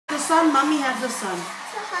son, Mummy has the son.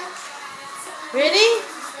 Ready?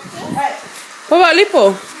 Right. What about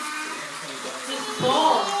Lipo?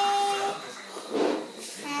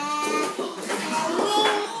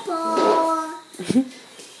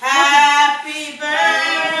 Happy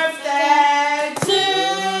birthday to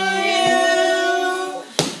you.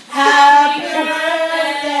 Happy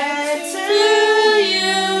birthday to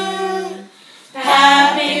you.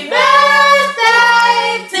 Happy birthday,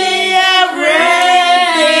 dear Rick.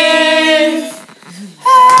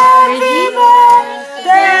 Happy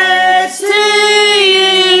birthday to you.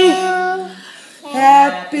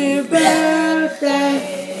 Happy birthday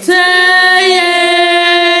to you.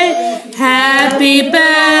 Happy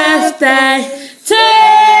birthday to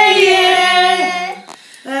you.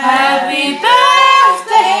 Happy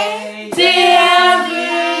birthday, dear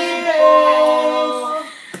Rick.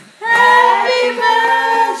 Happy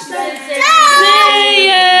birthday to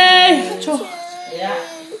you.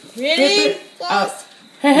 Ready? Up.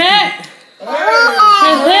 Hey, hey.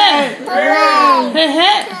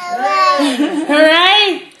 Hooray!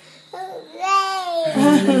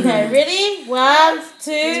 Okay, ready? 1,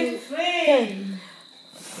 2, 3.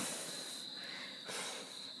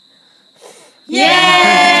 Yay!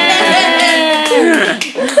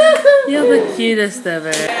 You're the cutest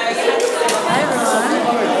ever.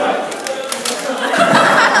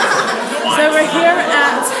 So we're here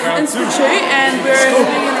at Institute and we're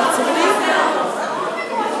doing an activity.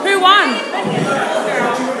 Who won?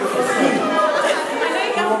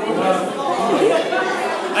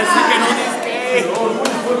 I think I know this game.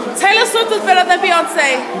 Taylor Swift is better than Beyonce.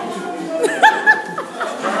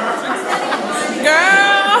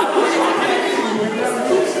 Girl.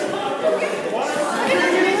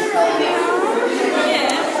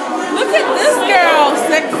 Look at this girl,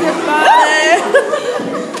 sexy body.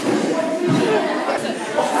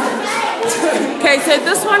 Okay, so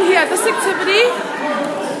this one here, this activity.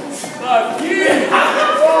 Are we get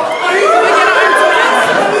our own tickets?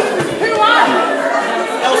 Who won?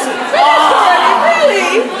 Leausa.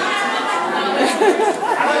 Really?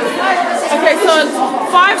 Okay, so it's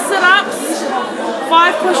 5 sit-ups,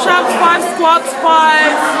 5 push-ups, 5 squats, 5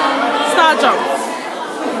 star jumps.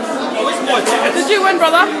 Did you win,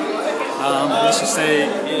 brother? Let's just say,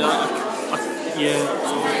 yeah.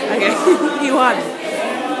 Okay, you won.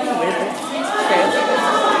 Okay.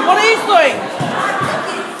 What are you doing?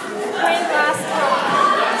 Playing basketball.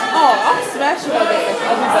 Oh, I'll smash you on this.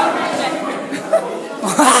 I'll be back.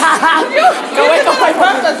 Go wake up my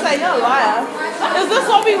brother and say, you're a liar. Is this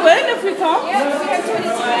what we win if we come? Yeah, we have 20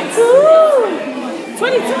 tickets. Ooh,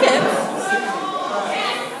 20 tickets?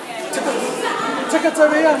 Tickets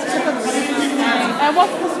over here. Tickets. And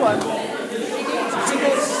what's this one?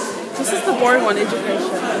 This is the boring one, education.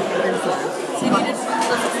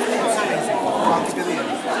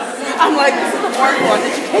 I'm like, this is the boring one,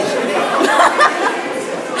 education.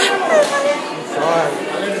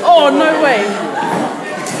 Oh, no way.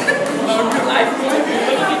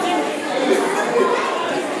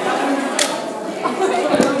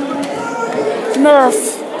 Nerf.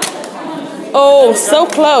 Oh, so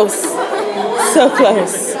close. So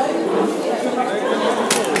close.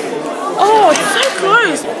 Oh, it's so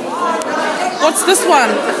close. What's this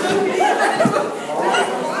one?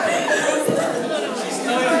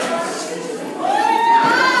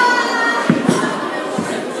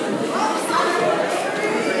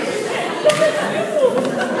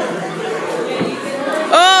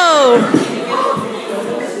 Oh!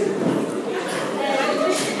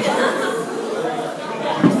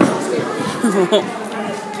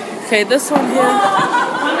 Okay, this one here.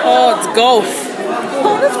 Oh, it's golf.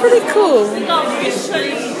 Oh, that's pretty cool.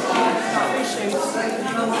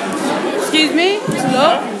 Excuse me?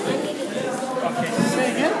 Hello?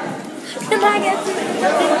 Can I get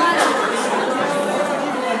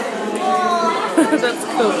That's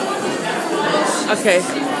cool. Okay.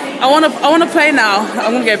 I wanna play now.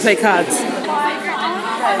 I'm gonna go play cards.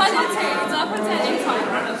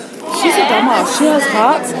 She's a dumbass. She has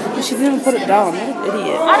hearts, but she didn't even put it down. What an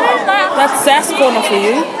idiot. I don't know. That's Sass corner for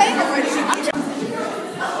you.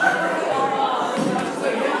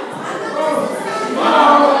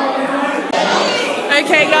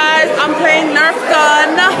 Okay guys, I'm playing Nerf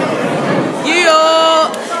gun.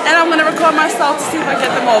 And I'm gonna record myself to see if I get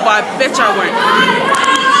them all, but I bet I won't.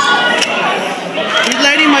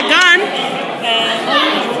 Reloading my gun.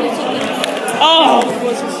 Oh.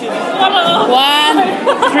 1,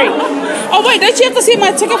 3. Oh wait, don't you have to see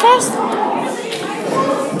my ticket first?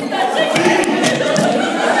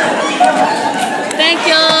 Thank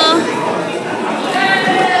you.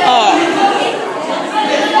 Oh.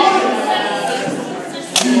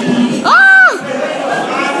 Ah!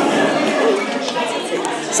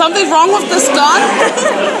 Something's wrong with this gun?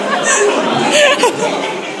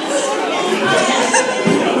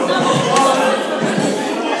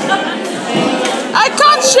 I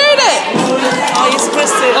can't shoot it! Oh, you're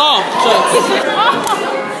supposed to. Oh, sorry.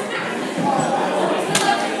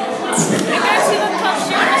 You guys see the top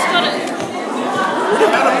shoe? I just got it.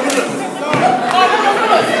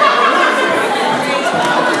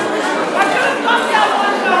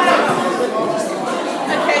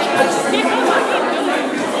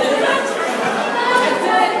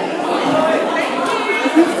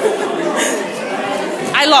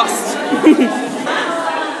 I lost.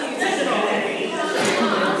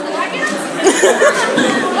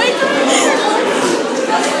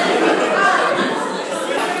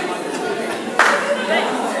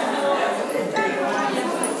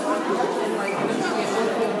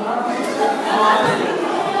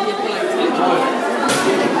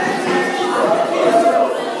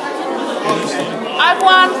 I've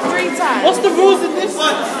won 3 times. What's the rules in this? You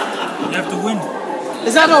have to win.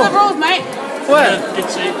 Is that The all? rules, mate. What?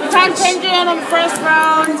 It's a Time changing on the first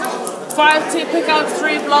round. 5 to pick out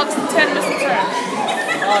 3 blocks. 10 miss return.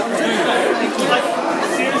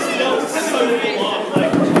 Seriously, that was so long.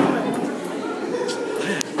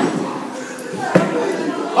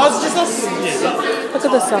 Oh, it's just us. Look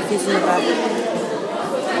at the selfies in the back.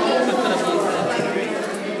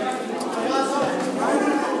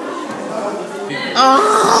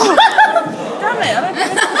 Damn it.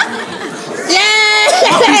 Yeah!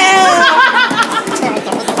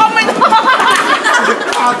 Oh my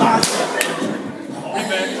god!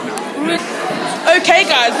 Okay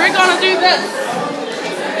guys, we're gonna do this.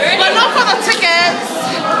 But not for the tickets.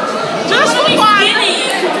 Just for fun.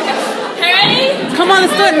 Ready? Come on,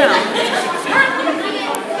 let's do it now.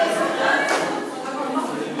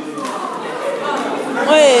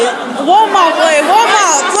 Wait, warm up, warm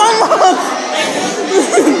up.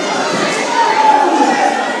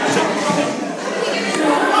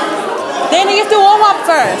 Danny, you have to warm up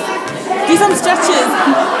first. Do some stretches.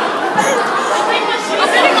 I'm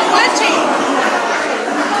feeling a wedgie.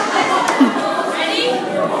 Ready?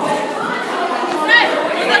 Hey,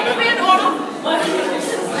 would that be an order?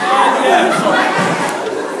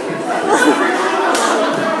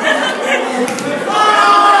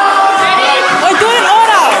 We're doing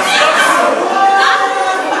order.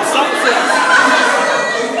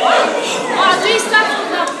 Oh, do stuff on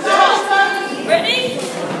the top. Ready?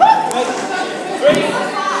 3,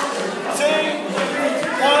 2,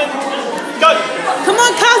 1, go! Come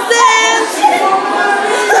on, cousins.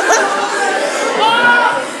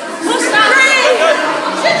 Push that. 3.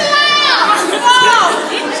 Sit loud. 4.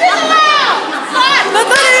 Sit loud. 5. That's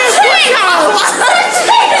not even a workout. 1, 2,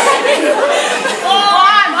 3, 4,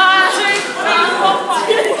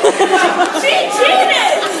 5. She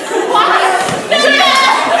cheated. 1, 2,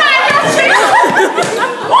 3,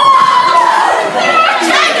 4, 5.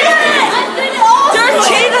 You're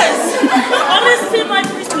cheaters. Honestly, my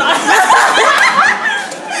first night.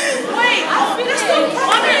 Wait, I finished so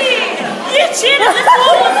funny. You cheated. This one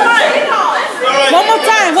was right. One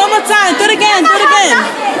more time. Do it again. I can't do it.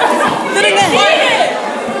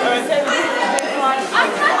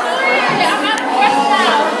 I'm out of breath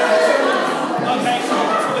now. Okay, so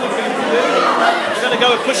we're going to go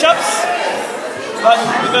with push-ups, but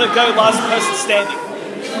we're going to go last person standing.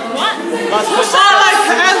 What? Last person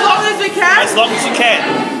As long as we can. as long as you can.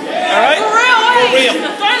 Alright? For real, For real.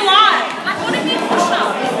 Don't lie. Like, what do you mean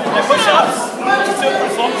push-up? And push-ups, just do it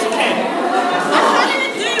as long as you can. I can't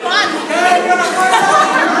even do one.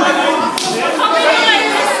 Come in like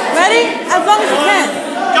this. Ready? As long as you can.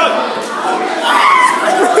 Go!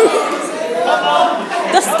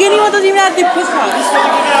 The skinny one doesn't even have to do push-ups.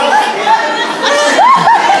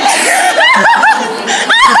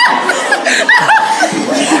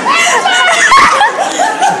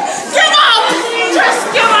 Give up! Just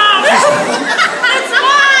give up! It's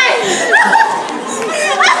fine!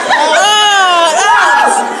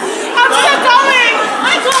 I'm still going.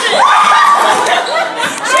 I got it!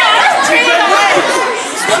 She's cheater!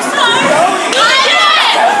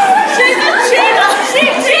 She's a cheater! She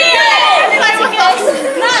cheated!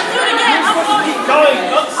 Not do it again! I'm going! Going,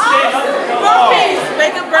 not stand up. Burpees.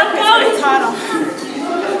 Make a burpees when it's harder.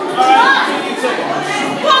 Alright, 2 seconds.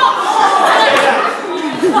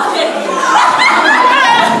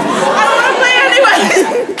 I want to play anyway.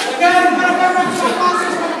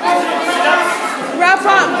 Wrap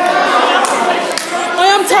up. I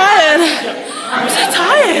am tired. I'm so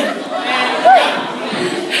tired.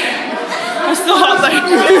 I'm still hot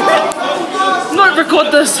though. Not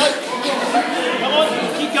record this. Come on,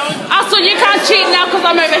 keep going. Also, you can't cheat now because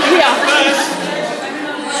I'm over here. First.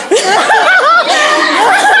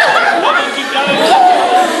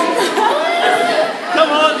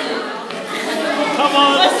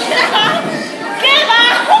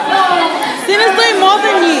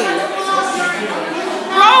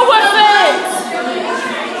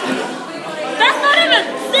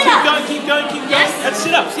 And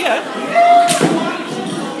sit-ups, yeah.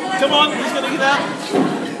 Come on, who's going to get out?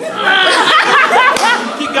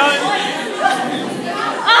 Keep going.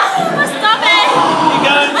 Stop it! Keep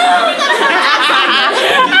going.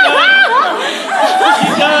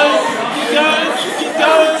 Keep going. Keep going. Keep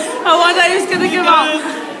going. I wonder who's going to give up.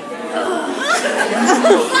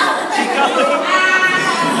 Keep going.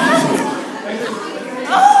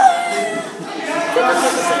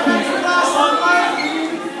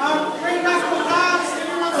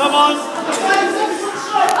 Come on.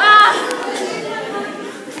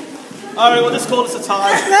 Alright, we'll just call this a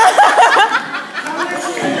tie.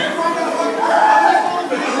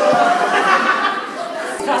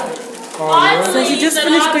 So she just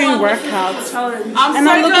finished doing workouts. I'm And so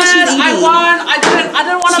now look what good. she's I eating. won. I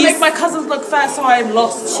didn't want to make my cousins look fat, so I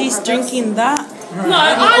lost. She's drinking that. No,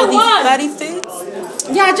 I All these won. fatty foods.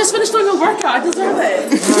 Yeah, I just finished doing a workout. I deserve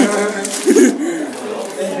it.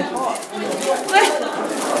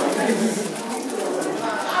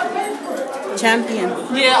 Champion.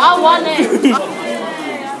 Yeah, I won it.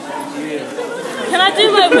 Can I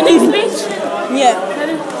do my winning speech? Yeah.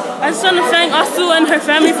 I just want to thank Asu and her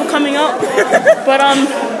family for coming out. But I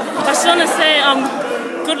just want to say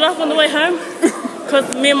good luck on the way home.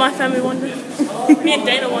 Because me and my family won. Me and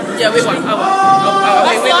Dana won. Yeah, we won. I won.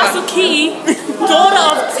 That's Asu Ki, daughter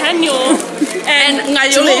of Daniel and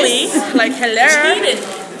Julie. Like, hello. Cheated.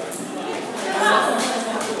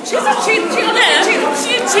 She's a cheat.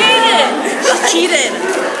 She cheated. She cheated.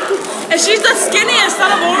 And she's the skinniest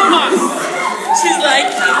out of all of us. She's like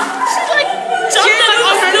jumped She's like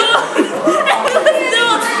on her